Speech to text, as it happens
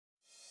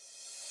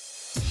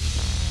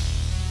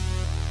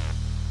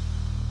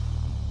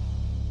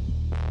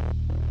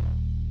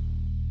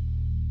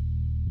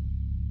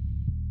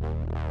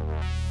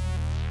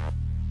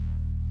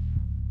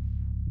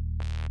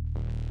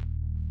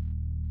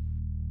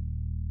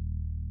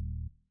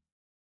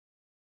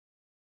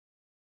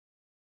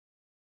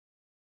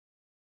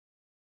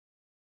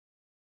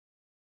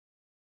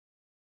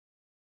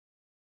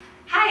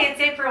Hi, it's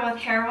April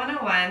with Hair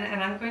 101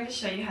 and I'm going to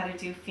show you how to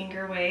do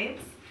finger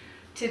waves.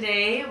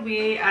 Today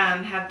we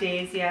have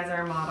Daisy as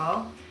our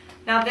model.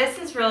 Now this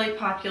is really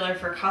popular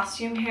for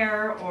costume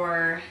hair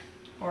or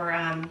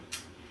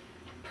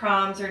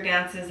proms or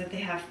dances if they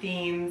have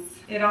themes.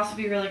 It'd also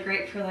be really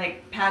great for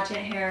like pageant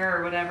hair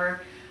or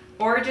whatever,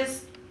 or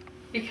just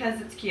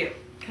because it's cute,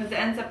 because it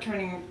ends up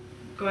going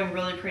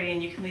really pretty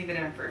and you can leave it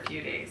in for a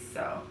few days.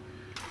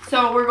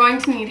 So we're going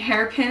to need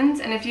hairpins,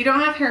 and if you don't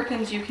have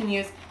hairpins you can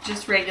use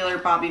just regular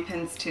bobby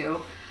pins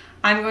too.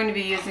 I'm going to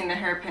be using the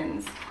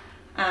hairpins.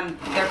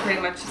 They're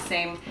pretty much the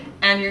same.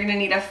 And you're going to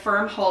need a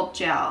firm hold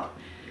gel.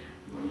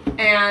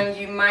 And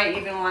you might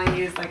even want to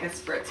use like a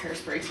spritz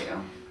hairspray too.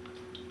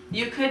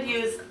 You could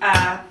use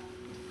a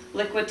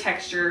liquid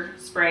texture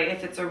spray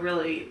if it's a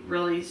really,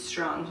 really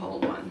strong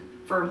hold one,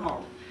 firm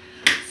hold.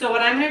 So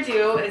what I'm going to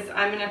do is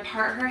I'm going to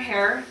part her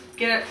hair,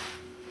 get it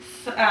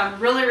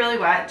really, really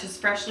wet, just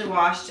freshly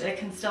washed. It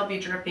can still be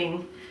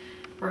dripping.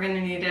 We're going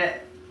to need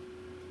it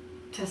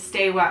to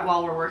stay wet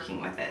while we're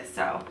working with it.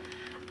 So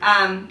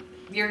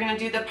you're going to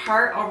do the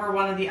part over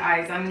one of the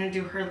eyes. I'm going to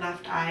do her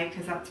left eye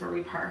because that's where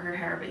we part her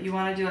hair, but you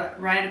want to do it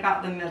right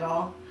about the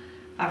middle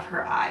of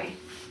her eye.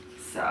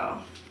 So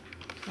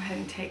go ahead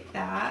and take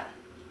that.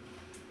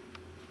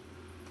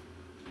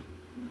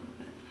 A little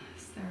bit.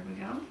 There we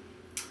go.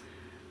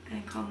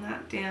 And calm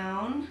that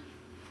down.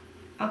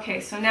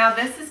 Okay, so now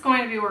this is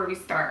going to be where we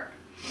start.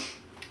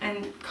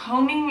 And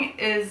combing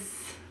is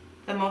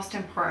the most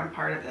important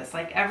part of this.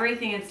 Like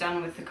everything is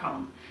done with the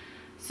comb.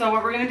 So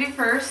what we're going to do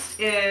first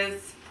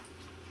is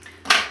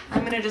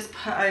I'm going to just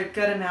put a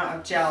good amount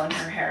of gel in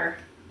her hair.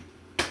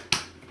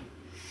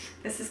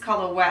 This is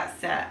called a wet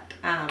set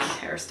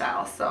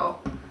hairstyle. So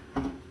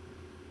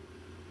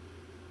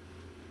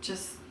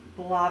just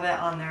blob it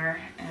on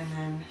there and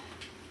then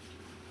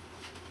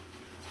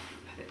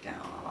put it down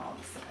on all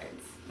the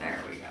sides. There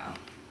we go.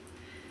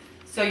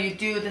 So you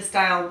do the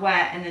style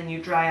wet and then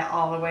you dry it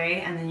all the way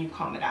and then you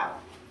comb it out.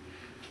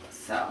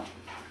 So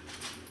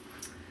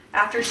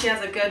after she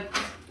has a good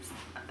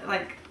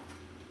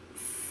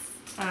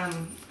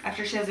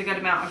after she has a good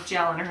amount of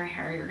gel in her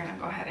hair, you're going to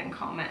go ahead and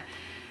comb it.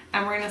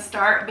 And we're going to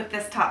start with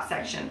this top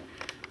section.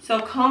 So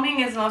combing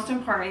is most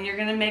important. You're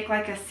going to make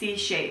like a C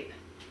shape.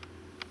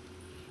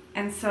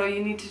 And so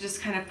you need to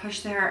just kind of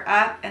push the hair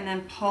up and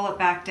then pull it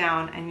back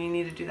down, and you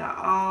need to do that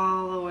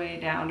all the way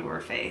down to her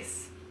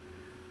face.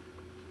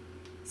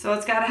 So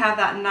it's got to have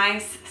that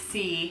nice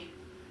C.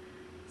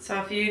 So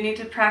if you need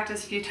to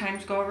practice a few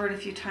times, go over it a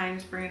few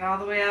times, bring it all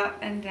the way up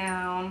and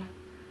down,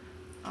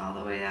 all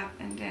the way up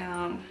and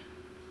down,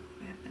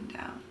 way up and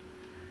down.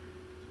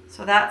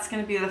 So that's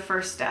going to be the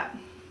first step.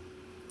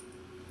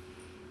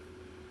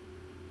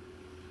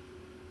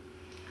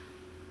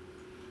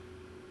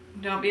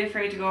 Don't be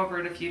afraid to go over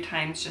it a few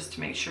times just to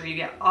make sure you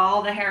get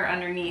all the hair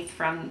underneath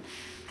from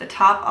the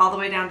top all the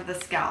way down to the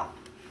scalp.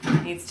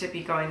 It needs to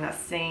be going the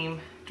same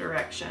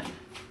direction.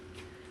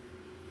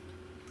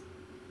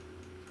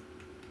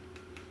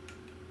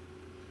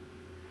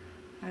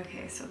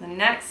 Okay, so the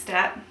next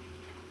step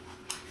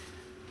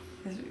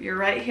is you're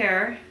right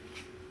here.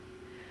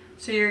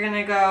 So you're going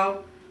to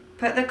go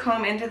put the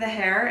comb into the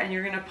hair and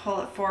you're going to pull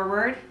it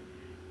forward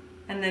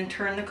and then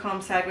turn the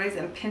comb sideways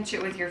and pinch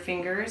it with your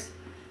fingers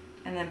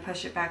and then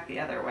push it back the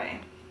other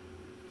way.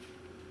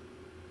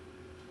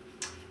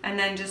 And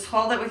then just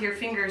hold it with your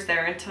fingers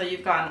there until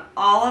you've gotten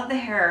all of the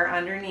hair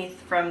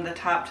underneath from the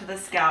top to the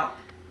scalp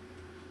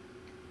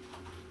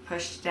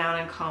pushed down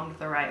and combed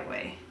the right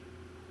way.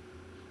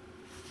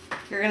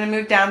 You're going to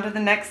move down to the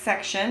next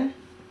section.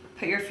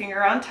 Put your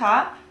finger on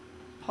top,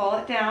 pull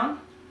it down.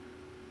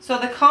 So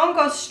the comb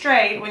goes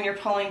straight when you're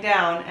pulling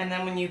down, and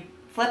then when you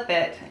flip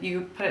it,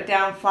 you put it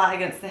down flat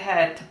against the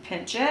head to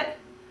pinch it.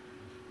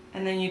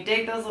 And then you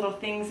dig those little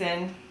things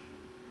in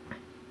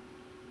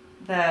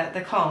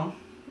the comb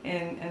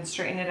and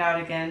straighten it out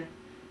again,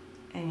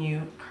 and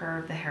you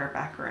curve the hair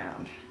back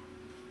around.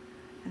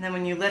 And then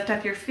when you lift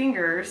up your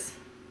fingers,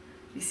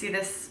 you see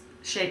this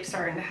shape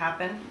starting to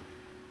happen.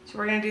 So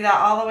we're going to do that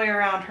all the way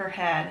around her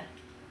head.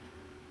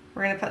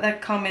 We're going to put the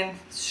comb in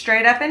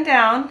straight up and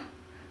down,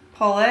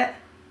 pull it,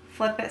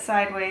 flip it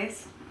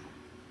sideways,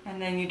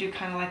 and then you do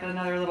kind of like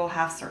another little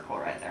half circle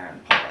right there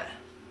and pull it.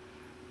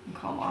 And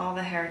comb all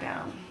the hair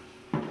down.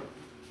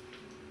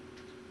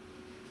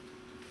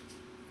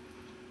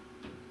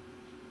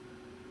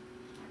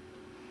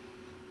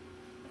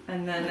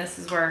 And then this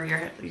is where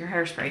your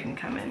hairspray can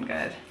come in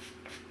good.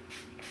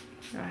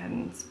 Go ahead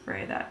and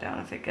spray that down.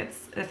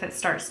 If it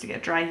starts to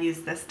get dry,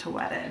 use this to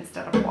wet it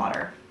instead of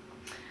water.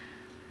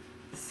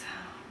 So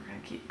we're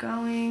gonna keep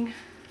going.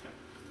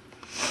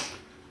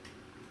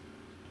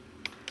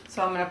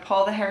 So I'm gonna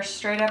pull the hair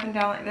straight up and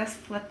down like this,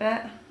 flip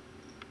it, and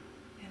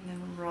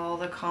then roll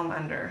the comb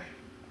under.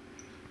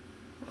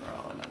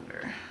 Roll it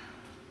under.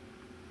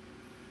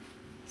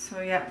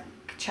 So yep,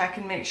 check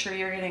and make sure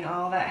you're getting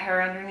all that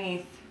hair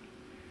underneath.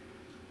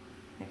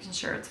 Making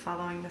sure it's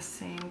following the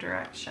same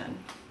direction.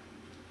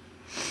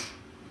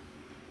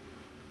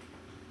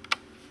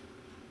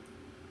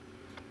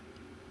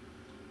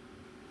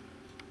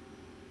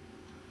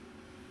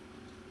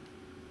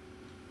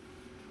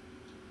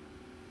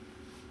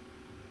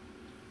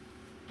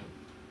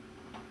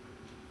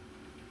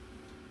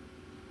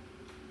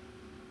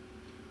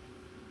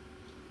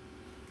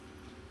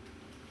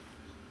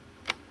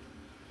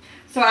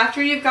 So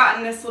after you've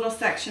gotten this little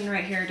section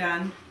right here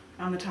done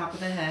on the top of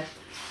the head,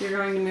 you're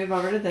going to move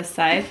over to this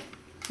side.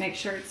 Make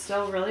sure it's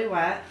still really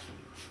wet.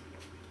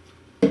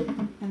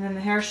 And then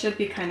the hair should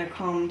be kind of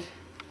combed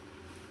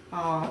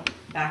all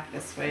back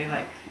this way,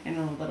 like in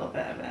a little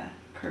bit of a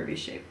curvy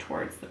shape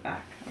towards the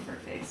back of her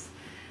face.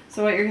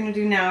 So what you're going to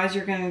do now is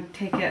you're going to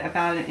take it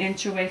about an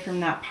inch away from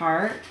that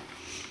part.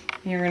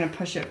 And you're going to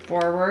push it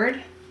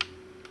forward,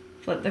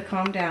 flip the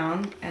comb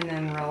down, and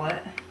then roll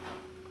it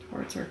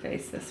towards her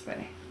face this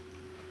way.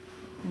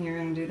 And you're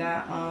going to do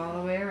that all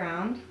the way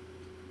around.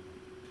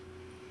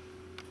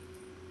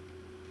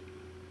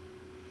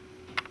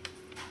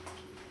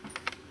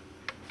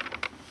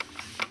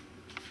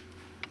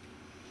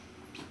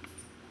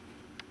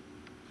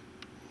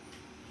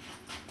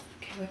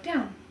 Okay, look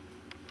down.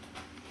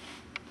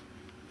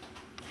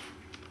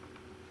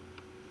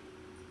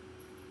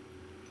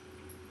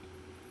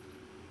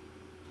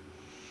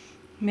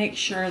 Make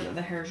sure that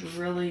the hair's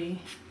really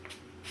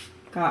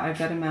got a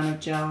good amount of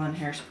gel and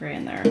hairspray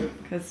in there,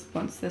 because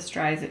once this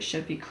dries it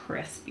should be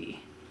crispy.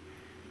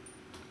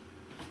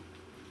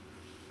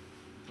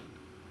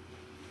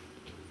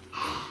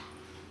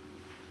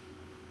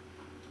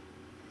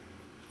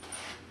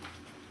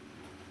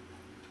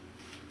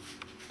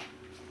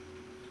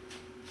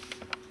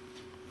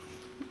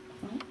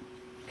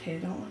 Okay,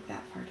 don't look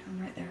that far down.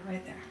 Right there,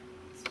 right there.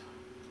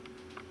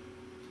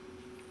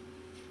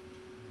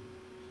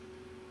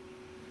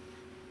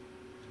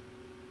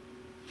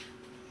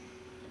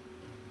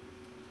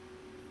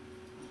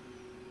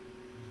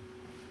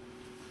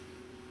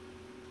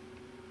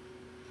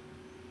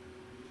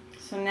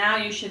 So now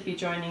you should be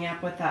joining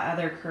up with that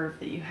other curve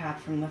that you had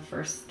from the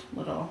first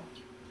little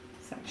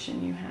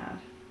section you had.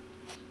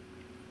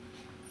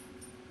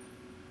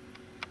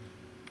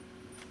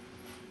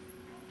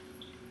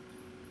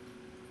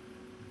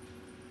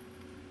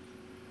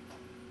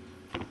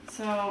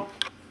 So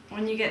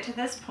when you get to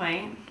this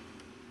point,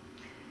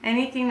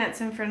 anything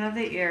that's in front of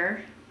the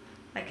ear,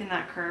 like in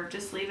that curve,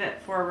 just leave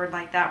it forward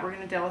like that. We're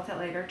going to deal with it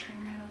later. Turn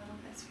your head a little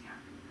bit, sweetheart.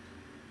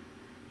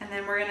 And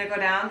then we're going to go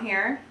down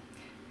here.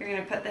 You're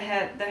going to put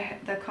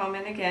the comb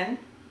in again,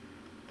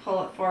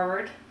 pull it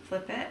forward,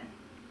 flip it,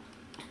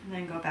 and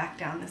then go back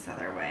down this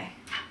other way.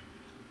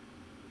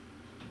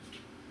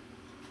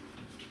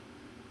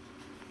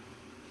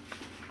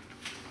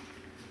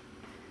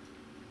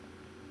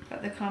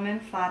 Put the comb in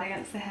flat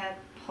against the head,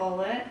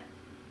 pull it,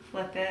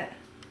 flip it,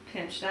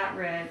 pinch that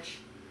ridge,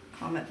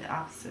 comb it the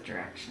opposite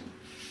direction.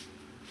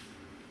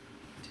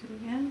 Do it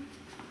again.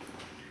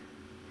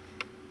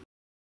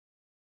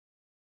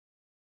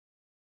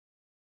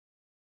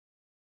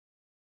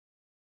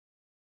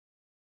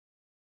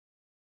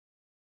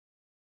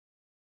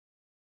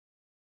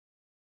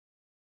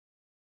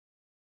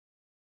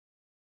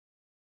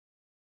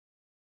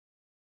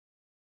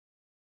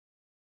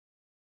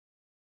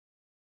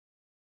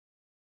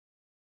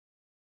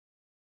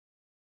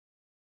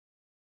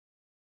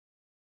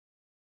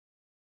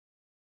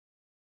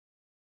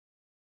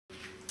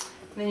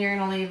 Then you're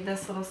going to leave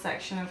this little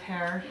section of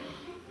hair,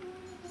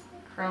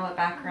 curl it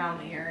back around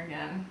the ear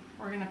again.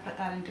 We're going to put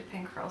that into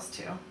pin curls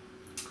too.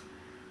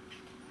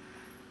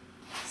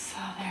 So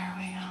there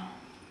we go.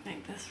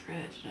 Make this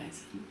ridge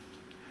nice and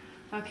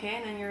okay,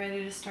 and then you're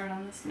ready to start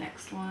on this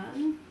next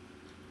one.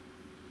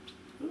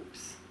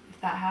 Oops.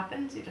 If that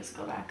happens, you just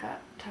go back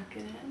up, tuck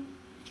it in,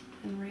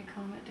 and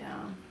recomb it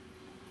down.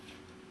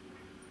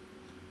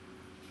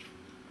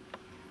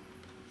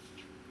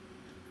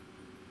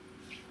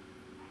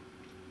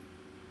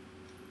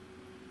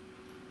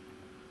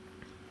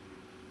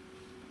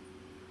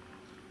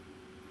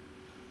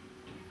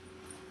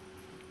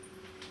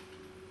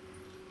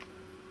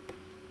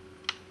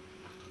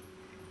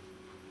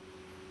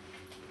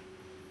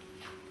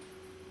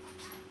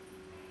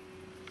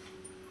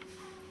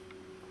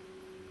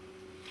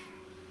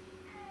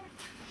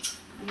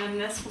 And then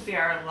this will be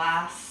our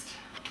last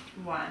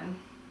one.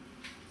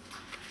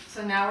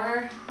 So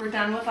now we're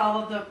done with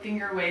all of the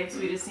finger waves.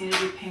 We just need to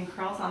do pin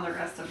curls on the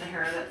rest of the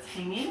hair that's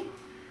hanging.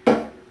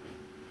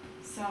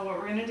 So what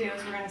we're going to do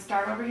is we're going to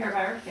start over here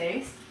by our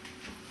face.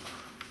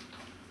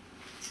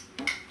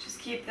 Just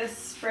keep this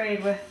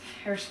sprayed with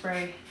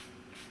hairspray.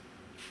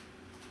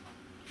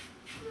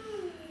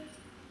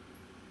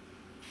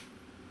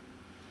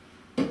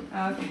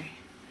 Okay,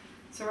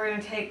 so we're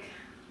going to take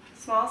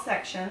small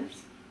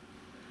sections,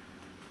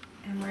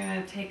 and we're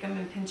going to take them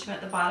and pinch them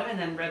at the bottom and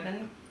then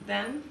ribbon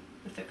them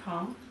with the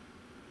comb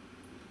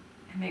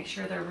and make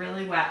sure they're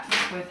really wet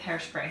with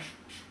hairspray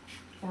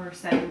or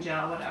setting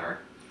gel, whatever.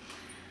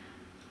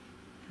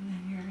 And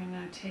then you're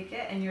going to take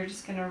it and you're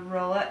just going to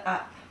roll it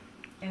up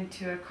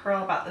into a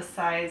curl about the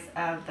size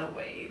of the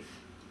wave.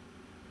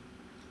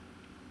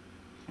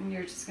 And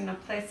you're just going to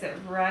place it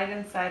right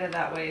inside of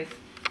that wave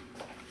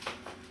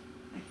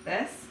like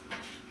this.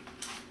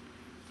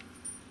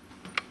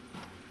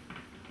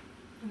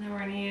 And then we're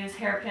going to use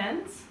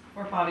hairpins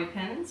or bobby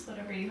pins,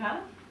 whatever you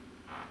have.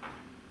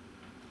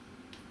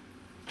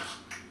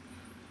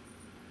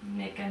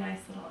 Make a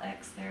nice little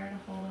X there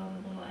to hold all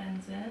the little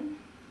ends in.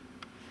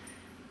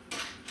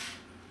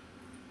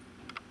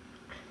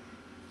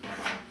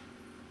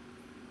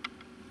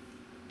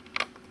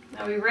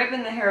 Now we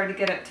ribbon the hair to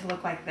get it to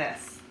look like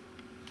this.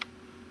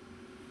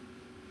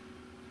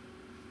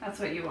 That's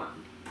what you want.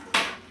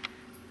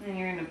 And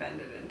you're going to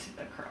bend it into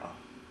the curl.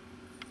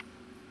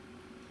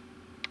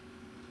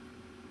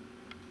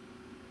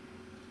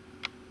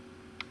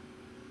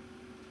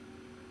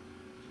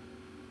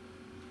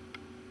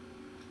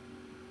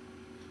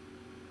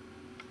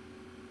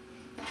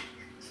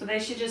 So they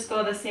should just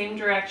go the same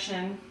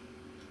direction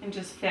and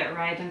just fit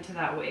right into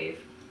that wave.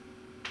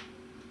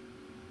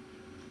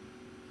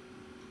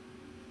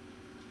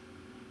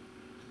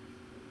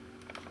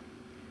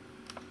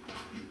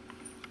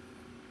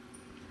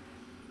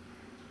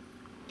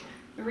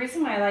 The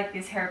reason why I like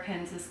these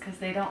hairpins is because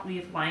they don't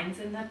leave lines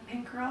in the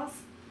pin curls.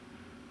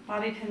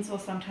 Bobby pins will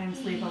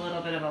sometimes leave a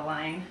little bit of a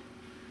line.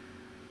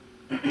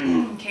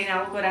 Okay,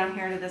 now we'll go down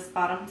here to this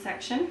bottom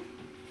section.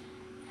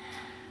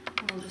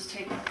 We'll just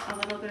take a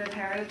little bit of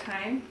hair at a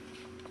time.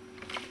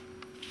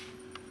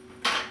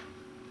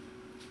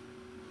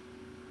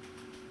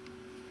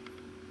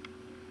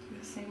 Do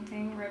the same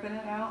thing, ribbon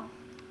it out,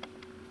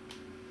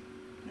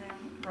 and then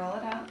roll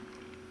it up.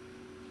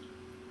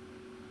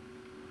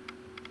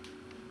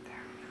 There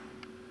we go.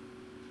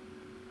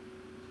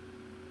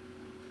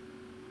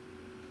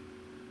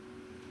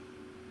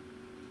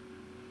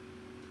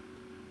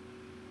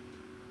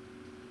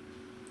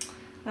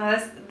 Now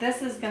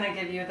this is going to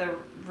give you the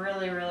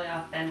really, really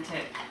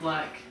authentic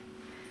look.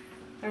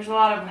 There's a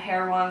lot of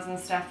hair wands and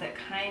stuff that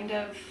kind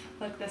of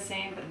look the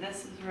same, but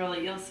this is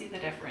really, you'll see the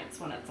difference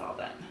when it's all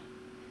done.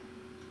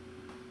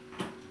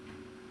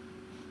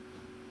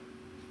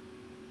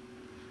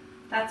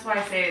 That's why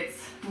I say it's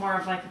more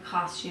of like a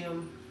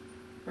costume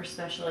or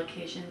special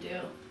occasion do.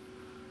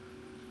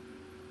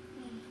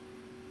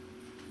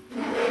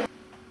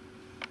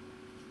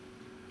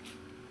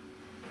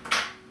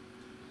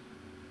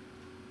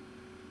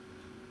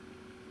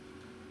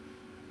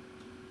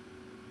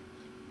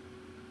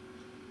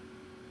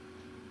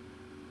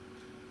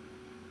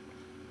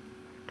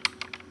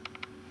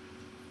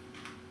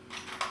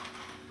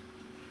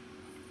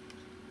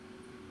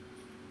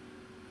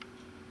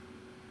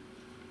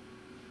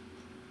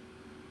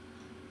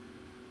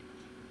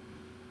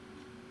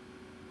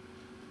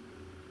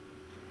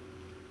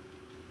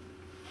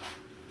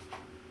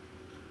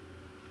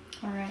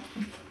 Alright,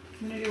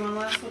 I'm going to do one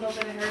last little bit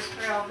of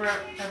hairspray over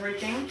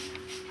everything.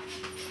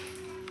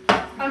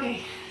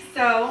 Okay,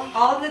 so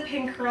all of the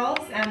pin curls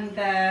and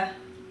the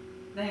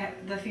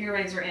finger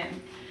waves are in.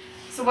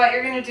 So what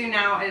you're going to do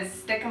now is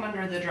stick them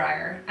under the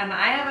dryer. And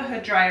I have a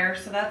hood dryer,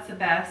 so that's the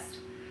best.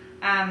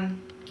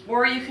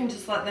 Or you can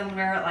just let them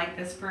wear it like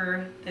this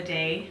for the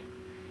day.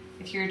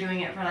 If you're doing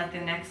it for like the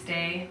next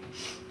day,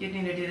 you'd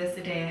need to do this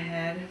a day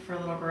ahead for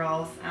little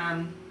girls.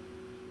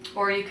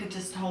 Or you could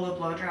just hold a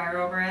blow dryer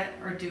over it,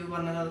 or do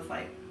one of those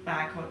like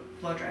bag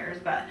blow dryers,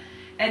 but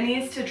it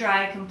needs to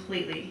dry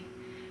completely.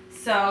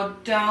 So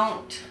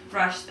don't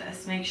rush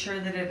this. Make sure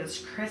that it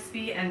is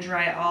crispy and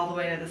dry all the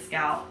way to the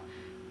scalp.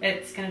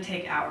 It's going to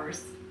take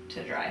hours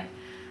to dry,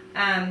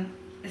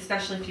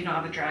 especially if you don't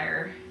have a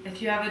dryer.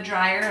 If you have a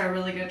dryer, a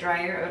really good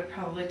dryer, it would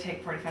probably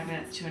take 45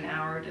 minutes to an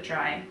hour to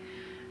dry.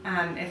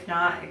 If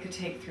not, it could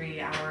take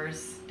 3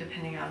 hours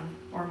depending on,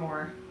 or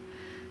more.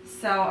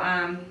 So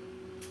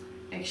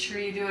make sure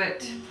you do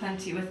it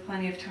with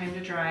plenty of time to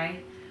dry.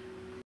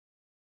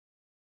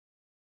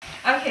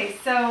 Okay,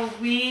 so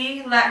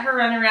we let her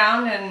run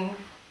around and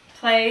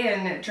play,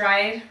 and it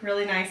dried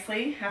really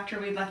nicely after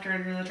we left her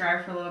under the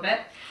dryer for a little bit.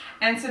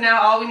 And so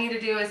now all we need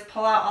to do is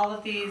pull out all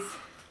of these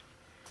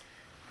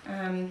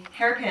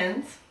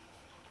hairpins.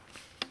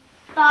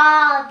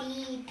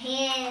 Bobby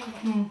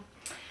pin.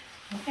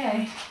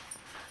 Okay.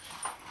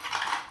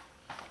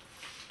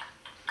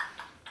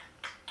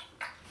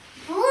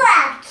 Ooh,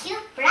 a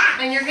cute brush.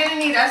 And you're gonna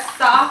need a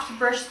soft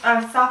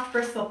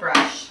bristle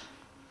brush.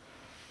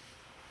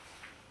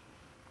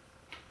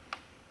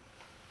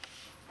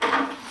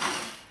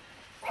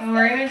 And what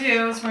we're gonna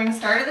do is we're gonna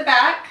start at the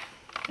back,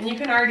 and you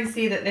can already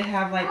see that they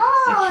have like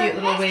a cute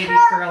little wavy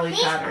curly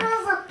pattern. These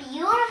curls look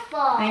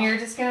beautiful. And you're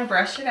just gonna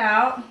brush it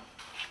out.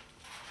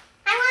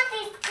 I want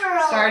these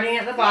curls. Starting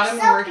at the bottom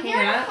They're and so working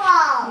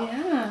up.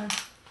 beautiful. Yeah.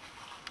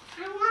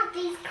 I want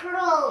these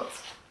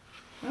curls.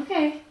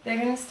 Okay, they're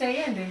gonna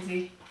stay in,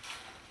 Daisy.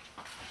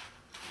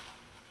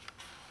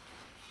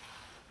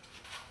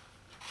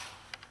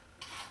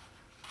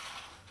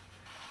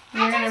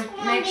 You're gonna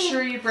make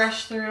sure you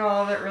brush through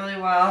all of it really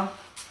well.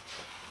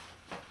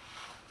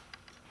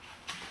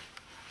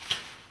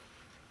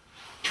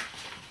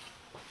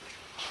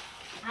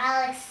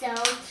 That looks so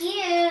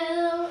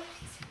cute.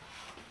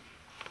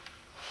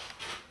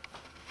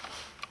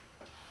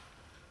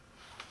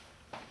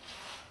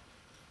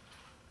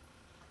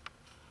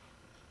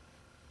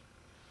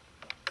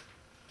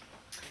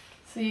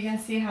 So you can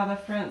see how the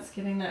front's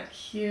getting that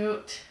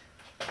cute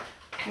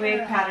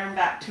wave pattern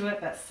back to it,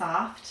 but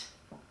soft.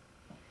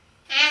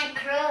 And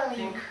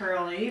curly. And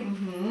curly.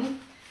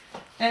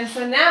 And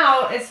so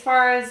now, as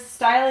far as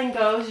styling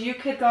goes, you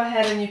could go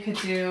ahead and you could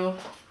do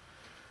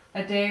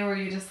a day where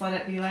you just let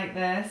it be like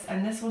this,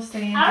 and this will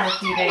stay in for a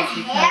few days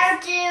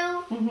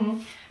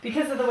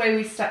because of the way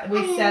we set it.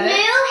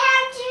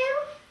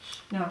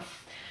 No,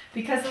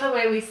 because of the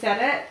way we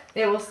set it,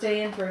 it will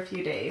stay in for a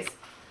few days.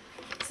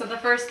 So the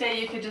first day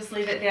you could just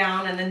leave it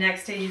down, and the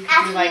next day you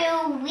could do like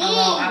a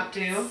little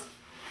updo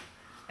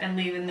and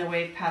leave in the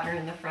wave pattern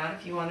in the front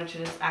if you wanted to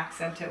just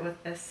accent it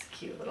with this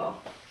cute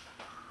little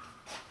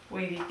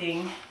wavy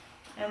thing.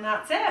 And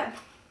that's it.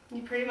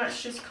 You pretty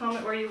much just comb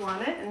it where you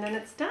want it, and then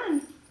it's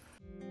done.